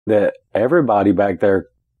that everybody back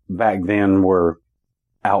then were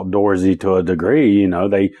outdoorsy to a degree. You know,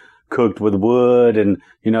 they cooked with wood and,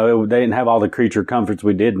 you know, they didn't have all the creature comforts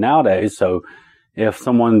we did nowadays. So if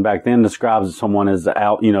someone back then describes someone as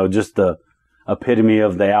out, you know, just the epitome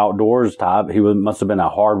of the outdoors type, must have been a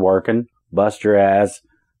hardworking, bust your ass,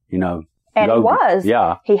 you know. And he was.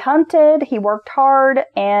 Yeah. He hunted, he worked hard,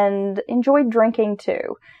 and enjoyed drinking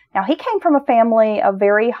too. Now, he came from a family of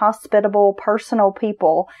very hospitable, personal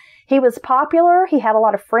people. He was popular. He had a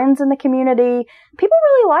lot of friends in the community. People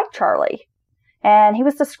really liked Charlie. And he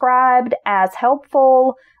was described as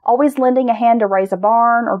helpful, always lending a hand to raise a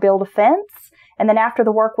barn or build a fence. And then after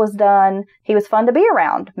the work was done, he was fun to be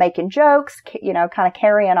around, making jokes, you know, kind of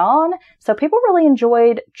carrying on. So people really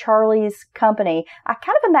enjoyed Charlie's company. I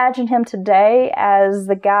kind of imagine him today as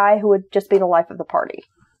the guy who would just be the life of the party.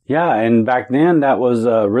 Yeah, and back then that was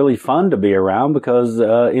really fun to be around because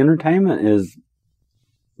entertainment is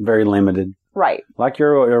very limited. Right. Like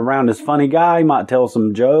you're around this funny guy, he might tell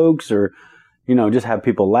some jokes or, you know, just have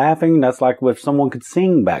people laughing. That's like if someone could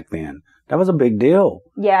sing back then. That was a big deal.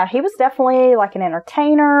 Yeah, he was definitely like an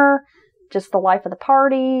entertainer, just the life of the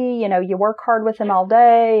party. You know, you work hard with him all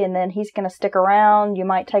day, and then he's going to stick around. You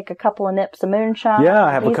might take a couple of nips of moonshine. Yeah,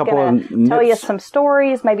 have a couple of nips. Tell you some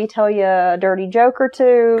stories, maybe tell you a dirty joke or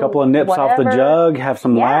two. A couple of nips off the jug, have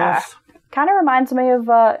some laughs. Kind of reminds me of,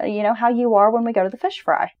 you know, how you are when we go to the fish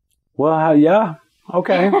fry. Well, yeah.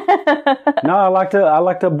 Okay. No, I like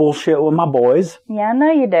to bullshit with my boys. Yeah, I know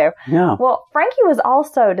you do. Yeah. Well, Frankie was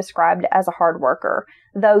also described as a hard worker.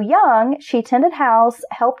 Though young, she tended house,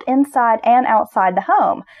 helped inside and outside the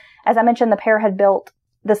home. As I mentioned, the pair had built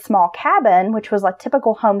this small cabin, which was a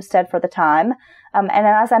typical homestead for the time. And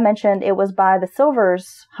as I mentioned, it was by the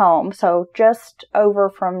Silvers' home, so just over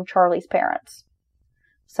from Charlie's parents.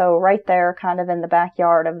 So right there, kind of in the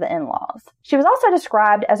backyard of the in-laws. She was also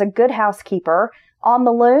described as a good housekeeper. On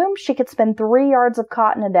the loom, she could spin 3 yards of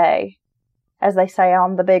cotton a day, as they say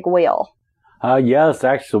on the big wheel. Yes,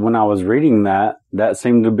 actually, when I was reading that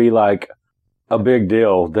seemed to be like a big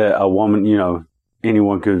deal that a woman, you know,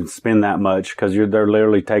 anyone could spin that much because they're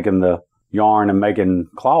literally taking the yarn and making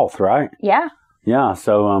cloth, right? Yeah. Yeah.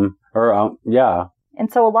 So, yeah.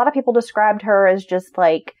 And so a lot of people described her as just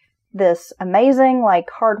like this amazing,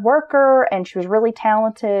 like hard worker, and she was really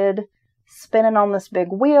talented, spinning on this big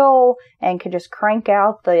wheel and could just crank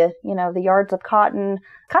out the yards of cotton.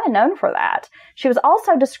 Kind of known for that. She was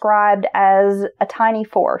also described as a tiny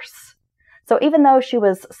force. So even though she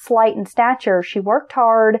was slight in stature, she worked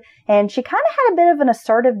hard and she kind of had a bit of an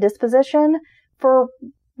assertive disposition, for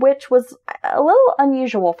which was a little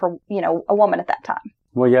unusual for, you know, a woman at that time.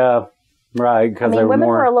 Well, yeah, right. Because women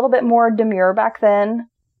were a little bit more demure back then.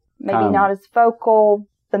 Maybe not as vocal.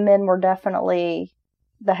 The men were definitely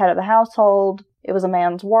the head of the household. It was a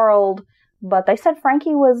man's world. But they said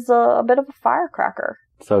Frankie was a bit of a firecracker.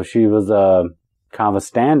 So she was kind of a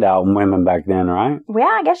standout in women back then, right? Yeah,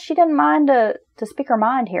 I guess she didn't mind to speak her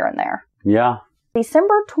mind here and there. Yeah.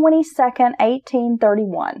 December 22nd,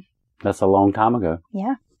 1831. That's a long time ago.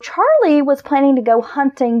 Yeah. Charlie was planning to go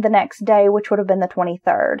hunting the next day, which would have been the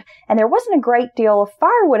 23rd, and there wasn't a great deal of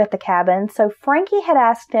firewood at the cabin, so Frankie had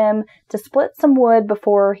asked him to split some wood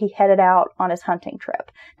before he headed out on his hunting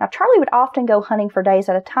trip. Now, Charlie would often go hunting for days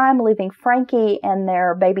at a time, leaving Frankie and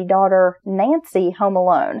their baby daughter, Nancy, home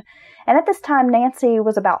alone. And at this time, Nancy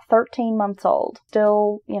was about 13 months old,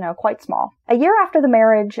 still, you know, quite small. A year after the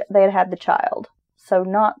marriage, they had had the child, so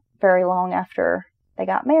not very long after they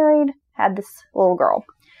got married, had this little girl.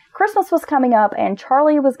 Christmas was coming up, and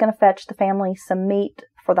Charlie was going to fetch the family some meat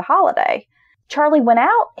for the holiday. Charlie went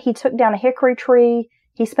out. He took down a hickory tree.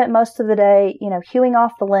 He spent most of the day, you know, hewing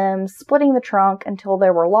off the limbs, splitting the trunk until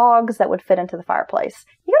there were logs that would fit into the fireplace.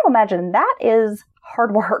 You got to imagine, that is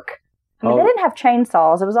hard work. I mean, they didn't have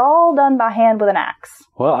chainsaws. It was all done by hand with an axe.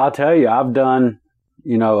 Well, I'll tell you, I've done,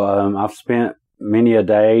 you know, I've spent many a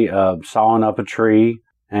day sawing up a tree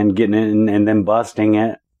and getting it and then busting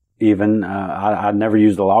it. Even, I'd never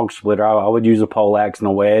used a log splitter. I would use a pole axe and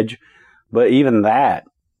a wedge. But even that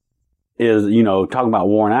is, you know, talking about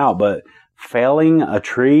worn out, but felling a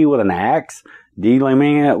tree with an axe,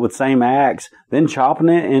 delimbing it with same axe, then chopping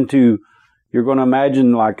it into, you're going to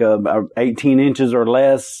imagine like 18 inches or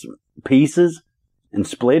less pieces and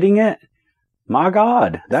splitting it. My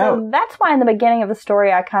God. So that's why in the beginning of the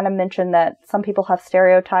story, I kind of mentioned that some people have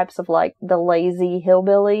stereotypes of like the lazy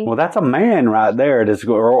hillbilly. Well, that's a man right there,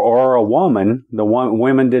 or a woman.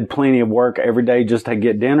 Women did plenty of work every day just to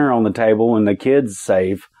get dinner on the table and the kids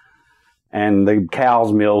safe and the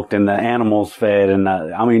cows milked and the animals fed. And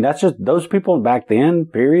I mean, that's just, those people back then,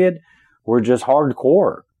 period, were just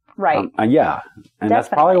hardcore. Right. Yeah. And that's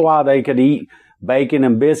Definitely. probably why they could eat bacon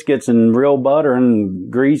and biscuits and real butter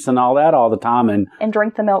and grease and all that all the time. And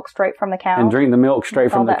drink the milk straight from the cow. And drink the milk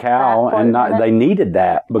straight from the cow. And they needed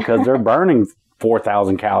that because they're burning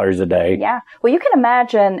 4,000 calories a day. Yeah. Well, you can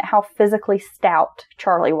imagine how physically stout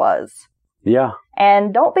Charlie was. Yeah.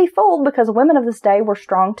 And don't be fooled, because women of this day were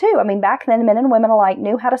strong too. I mean, back then, men and women alike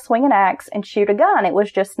knew how to swing an axe and shoot a gun. It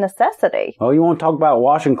was just necessity. Oh, you want to talk about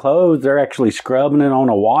washing clothes? They're actually scrubbing it on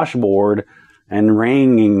a washboard and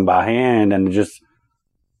wringing by hand, and just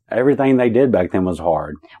everything they did back then was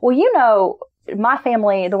hard. Well, you know, my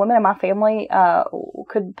family, the women in my family,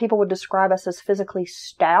 people would describe us as physically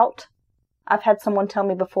stout. I've had someone tell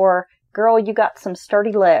me before, girl, you got some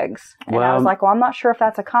sturdy legs. And I was like, well, I'm not sure if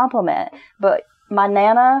that's a compliment, but my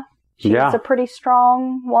Nana, she's a pretty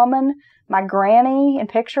strong woman. My granny in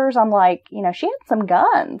pictures, I'm like, you know, she had some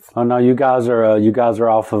guns. Oh no, you guys are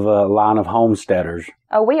off of a line of homesteaders.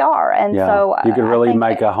 Oh, we are, and so you could really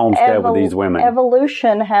make a homestead with these women.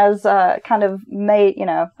 Evolution has kind of made, you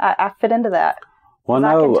know, I fit into that. Well, no,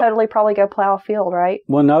 I can totally probably go plow a field, right?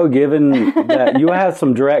 Well, no, given that you have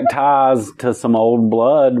some direct ties to some old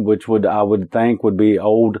blood, which I would think would be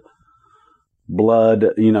old blood,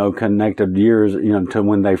 you know, connected years, you know, to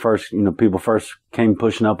when they first, you know, people first came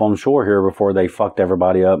pushing up on shore here before they fucked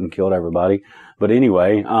everybody up and killed everybody. But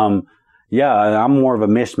anyway, yeah, I'm more of a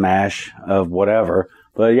mishmash of whatever.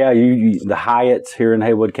 But yeah, the Hyatts here in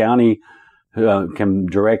Haywood County can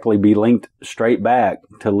directly be linked straight back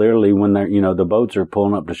to literally when they're, you know, the boats are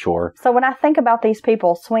pulling up to shore. So when I think about these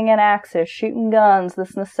people swinging axes, shooting guns,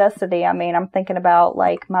 this necessity, I mean, I'm thinking about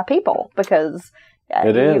like my people, because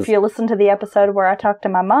if you listen to the episode where I talked to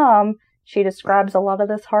my mom, she describes a lot of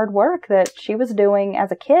this hard work that she was doing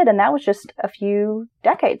as a kid, and that was just a few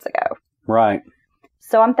decades ago. Right.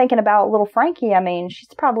 So I'm thinking about little Frankie. I mean, she's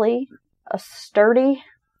probably a sturdy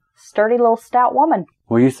little stout woman.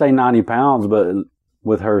 Well, you say 90 pounds, but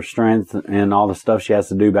with her strength and all the stuff she has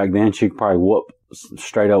to do back then, she could probably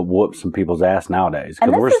straight up whoop some people's ass nowadays,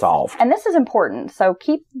 because we're soft. And this is important, so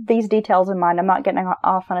keep these details in mind. I'm not getting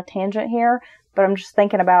off on a tangent here, but I'm just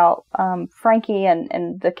thinking about Frankie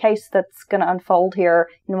and the case that's going to unfold here,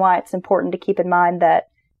 and why it's important to keep in mind that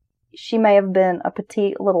she may have been a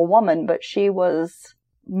petite little woman, but she was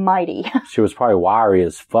mighty. She was probably wiry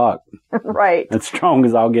as fuck. Right. As strong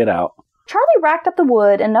as I'll get out. Charlie racked up the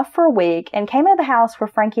wood enough for a week and came into the house where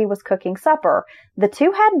Frankie was cooking supper. The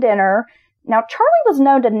two had dinner. Now, Charlie was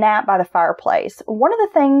known to nap by the fireplace. One of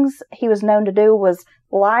the things he was known to do was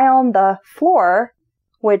lie on the floor,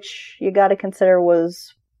 which you got to consider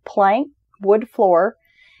was plank, wood floor,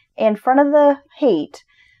 in front of the heat.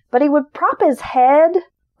 But he would prop his head,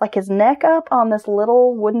 like his neck, up on this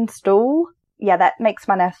little wooden stool. Yeah, that makes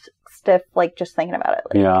my neck stiff, like, just thinking about it.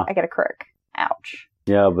 Like, yeah. I get a crick. Ouch.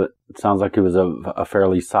 Yeah, but it sounds like he was a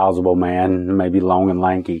fairly sizable man, maybe long and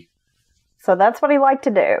lanky. So that's what he liked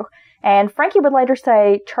to do. And Frankie would later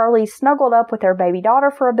say Charlie snuggled up with their baby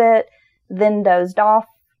daughter for a bit, then dozed off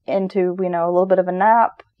into, you know, a little bit of a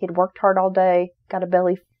nap. He'd worked hard all day, got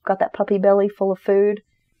that puppy belly full of food,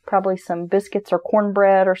 probably some biscuits or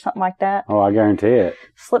cornbread or something like that. Oh, I guarantee it.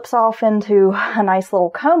 Slips off into a nice little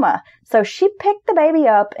coma. So she picked the baby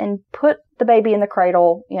up and put the baby in the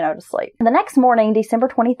cradle, you know, to sleep. The next morning, December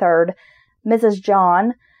 23rd, Mrs.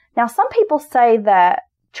 John. Now, some people say that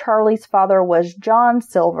Charlie's father was John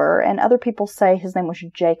Silver, and other people say his name was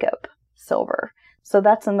Jacob Silver. So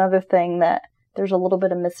that's another thing that there's a little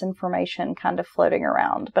bit of misinformation kind of floating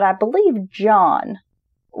around. But I believe John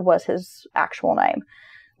was his actual name.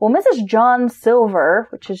 Well, Mrs. John Silver,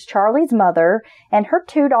 which is Charlie's mother, and her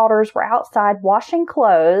two daughters were outside washing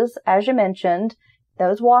clothes, as you mentioned,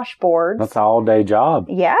 those washboards. That's an all-day job.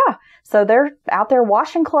 Yeah. So they're out there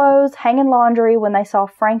washing clothes, hanging laundry when they saw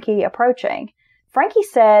Frankie approaching. Frankie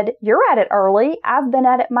said, "You're at it early. I've been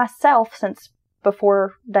at it myself since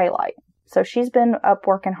before daylight." So she's been up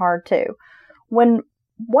working hard too. When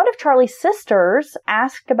one of Charlie's sisters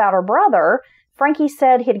asked about her brother, Frankie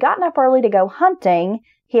said he'd gotten up early to go hunting.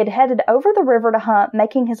 He had headed over the river to hunt,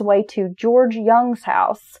 making his way to George Young's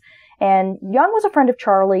house. And Young was a friend of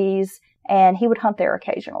Charlie's, and he would hunt there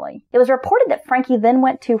occasionally. It was reported that Frankie then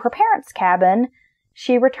went to her parents' cabin.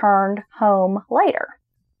 She returned home later.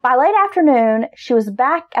 By late afternoon, she was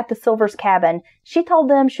back at the Silvers' cabin. She told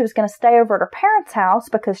them she was going to stay over at her parents' house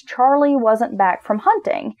because Charlie wasn't back from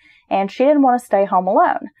hunting, and she didn't want to stay home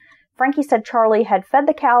alone. Frankie said Charlie had fed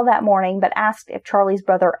the cow that morning, but asked if Charlie's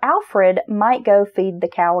brother Alfred might go feed the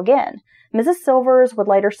cow again. Mrs. Silvers would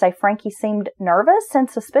later say Frankie seemed nervous and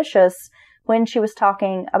suspicious when she was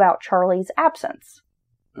talking about Charlie's absence.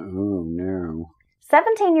 Oh, no.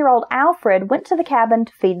 17-year-old Alfred went to the cabin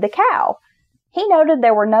to feed the cow. He noted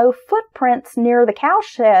there were no footprints near the cow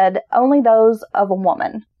shed, only those of a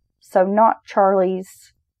woman. So not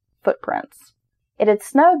Charlie's footprints. It had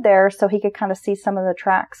snowed there, so he could kind of see some of the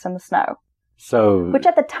tracks in the snow. Which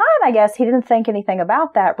at the time, I guess, he didn't think anything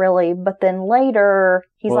about that, really. But then later,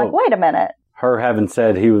 he's like, wait a minute. Her having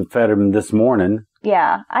said he fed him this morning.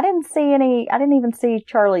 Yeah, I didn't even see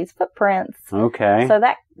Charlie's footprints. Okay. So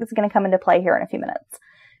that is going to come into play here in a few minutes.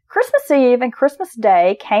 Christmas Eve and Christmas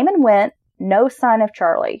Day came and went, no sign of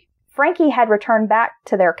Charlie. Frankie had returned back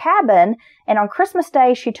to their cabin, and on Christmas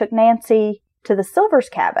Day, she took Nancy to the Silvers'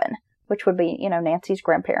 cabin, which would be, Nancy's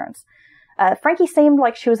grandparents. Frankie seemed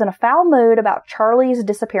like she was in a foul mood about Charlie's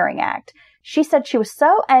disappearing act. She said she was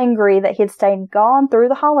so angry that he had stayed gone through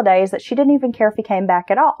the holidays that she didn't even care if he came back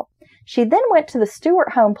at all. She then went to the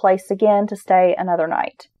Stewart home place again to stay another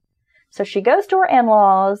night. So she goes to her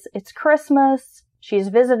in-laws. It's Christmas. She's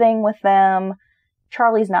visiting with them.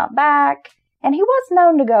 Charlie's not back. And he was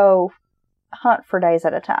known to go hunt for days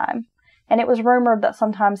at a time. And it was rumored that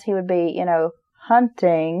sometimes he would be,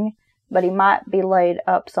 hunting, but he might be laid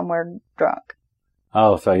up somewhere drunk.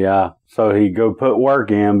 Oh, so yeah. So he'd go put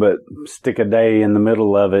work in, but stick a day in the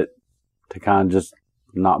middle of it to kind of just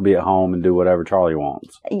not be at home and do whatever Charlie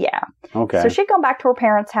wants. Yeah. Okay. So she'd gone back to her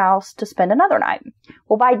parents' house to spend another night.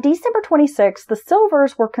 Well, by December 26th, the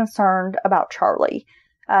Silvers were concerned about Charlie.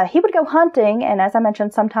 He would go hunting, and as I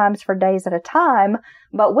mentioned, sometimes for days at a time.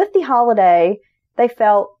 But with the holiday, they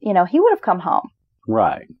felt, he would have come home.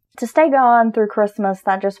 Right. To stay gone through Christmas,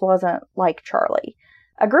 that just wasn't like Charlie.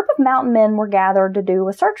 A group of mountain men were gathered to do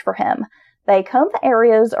a search for him. They combed the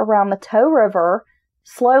areas around the Tow River,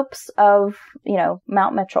 slopes of,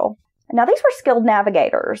 Mount Mitchell. Now, these were skilled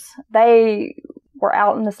navigators. They were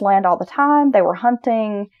out in this land all the time. They were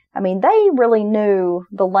hunting. I mean, they really knew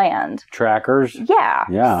the land. Trackers?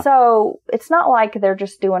 Yeah. So it's not like they're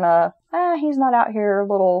just doing he's not out here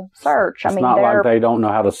little search. It's not like they don't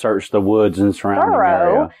know how to search the woods and surrounding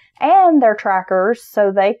area. And they're trackers,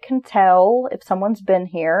 so they can tell if someone's been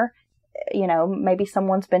here. Maybe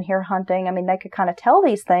someone's been here hunting. I mean, they could kind of tell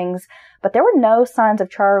these things, but there were no signs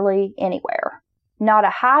of Charlie anywhere. Not a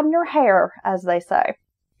hide nor hair, as they say.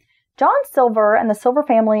 John Silver and the Silver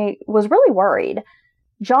family was really worried.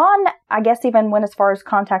 John, I guess, even went as far as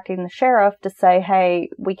contacting the sheriff to say, hey,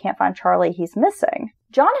 we can't find Charlie, he's missing.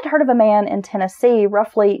 John had heard of a man in Tennessee,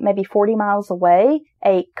 roughly maybe 40 miles away,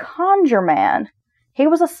 a conjure man. He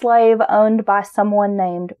was a slave owned by someone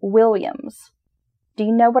named Williams. Do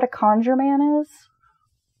you know what a conjure man is?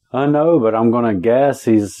 No, but I'm going to guess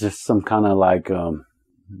he's just some kind of like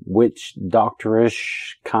witch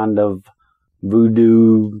doctorish kind of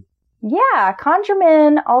voodoo. Yeah, conjure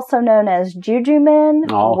men, also known as juju men,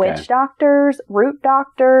 witch doctors, root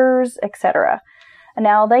doctors, etc.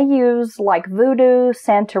 Now, they use like voodoo,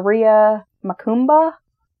 santeria, macumba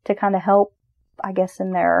to kind of help, I guess,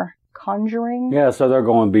 in their conjuring. Yeah, so they're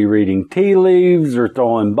going to be reading tea leaves or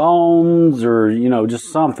throwing bones or,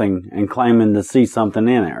 just something and claiming to see something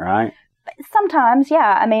in it, right? Sometimes,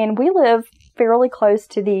 yeah. I mean, we live fairly close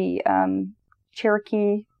to the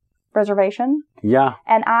Cherokee Reservation. Yeah.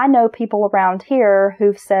 And I know people around here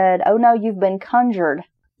who've said, oh no, you've been conjured.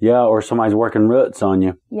 Yeah, or somebody's working roots on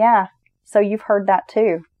you. Yeah. So you've heard that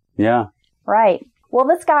too. Yeah. Right. Well,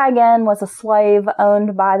 this guy again was a slave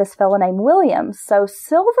owned by this fellow named Williams. So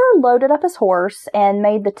Silver loaded up his horse and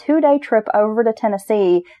made the 2-day trip over to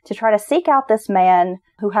Tennessee to try to seek out this man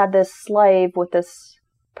who had this slave with this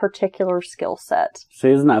particular skill set. See,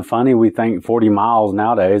 isn't that funny? We think 40 miles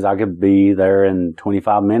nowadays. I could be there in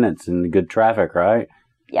 25 minutes in good traffic, right?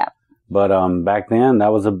 Yeah. But back then,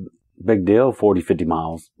 that was a big deal, 40, 50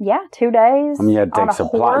 miles. Yeah, 2 days. I mean, you had to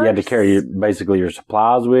take you had to carry basically your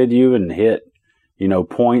supplies with you and hit,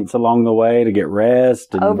 points along the way to get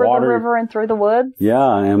rest. And over the river and through the woods.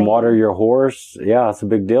 Yeah, and water your horse. Yeah, it's a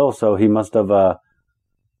big deal. So he must have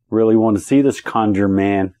really wanted to see this conjure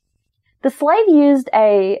man. The slave used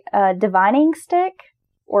a divining stick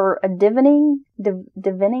or a divining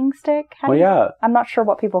stick. Yeah. I'm not sure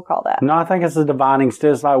what people call that. No, I think it's a divining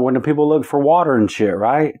stick. It's like when the people look for water and shit,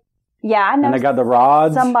 right? Yeah, I know. And they got the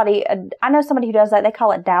rods. I know somebody who does that. They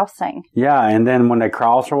call it dowsing. Yeah, and then when they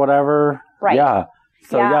cross or whatever. Right. Yeah.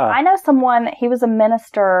 So, yeah. I know someone, he was a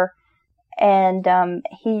minister, and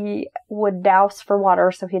he would douse for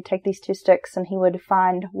water. So he'd take these 2 sticks and he would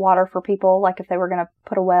find water for people, like if they were going to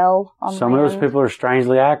put a well on Some land. of those people are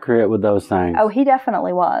strangely accurate with those things. Oh, he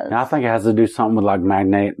definitely was. And I think it has to do something with like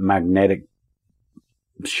magnetic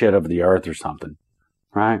shit of the earth or something.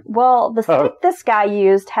 Right? Well, the stick this guy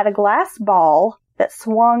used had a glass ball that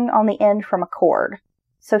swung on the end from a cord.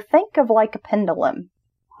 So think of like a pendulum.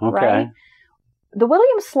 Okay. Right? The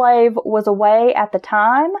Williams slave was away at the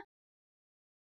time,